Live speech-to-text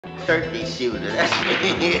turkey shooter. That's me.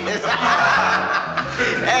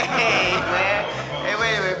 Hey, man. Hey,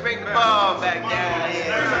 wait a minute. Bring the ball back down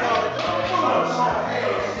here.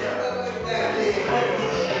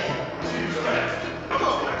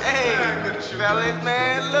 Hey, fellas,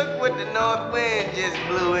 man, look what the north wind just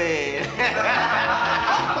blew in.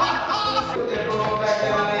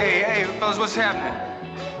 Hey, fellas, what's happening?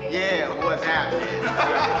 Yeah, what's happening?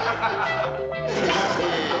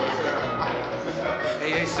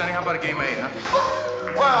 Hey, Sonny, how about a game of 8, huh?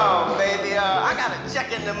 Well, baby, I gotta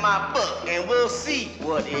check into my book, and we'll see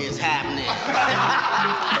what is happening.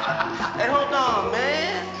 Hey, hold on,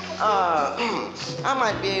 man. I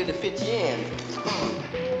might be able to fit you in.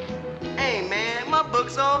 Hey, man, my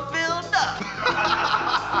book's all filled up.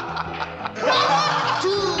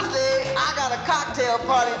 Tuesday, I got a cocktail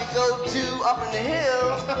party to go to up in the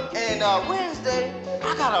hills, and Wednesday,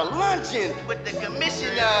 I got a luncheon with the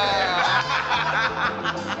commissioner.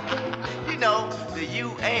 You know, the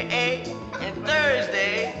UAA. And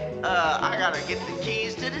Thursday, I gotta get the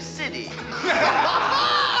keys to the city.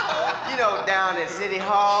 You know, down at City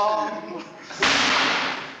Hall.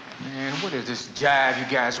 Man, what is this jive you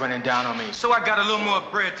guys running down on me? So I got a little more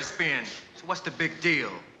bread to spend. So what's the big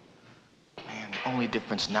deal? Man, the only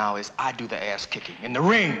difference now is I do the ass kicking in the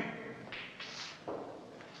ring.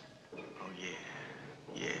 Oh,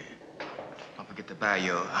 yeah. Don't forget to buy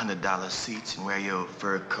your $100 seats and wear your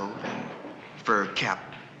fur coat and fur cap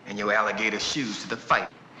and your alligator shoes to the fight.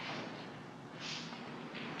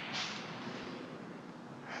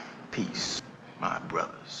 Peace, my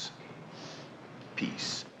brothers.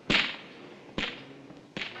 Peace.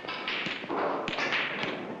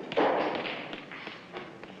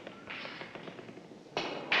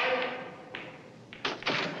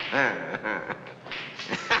 Man,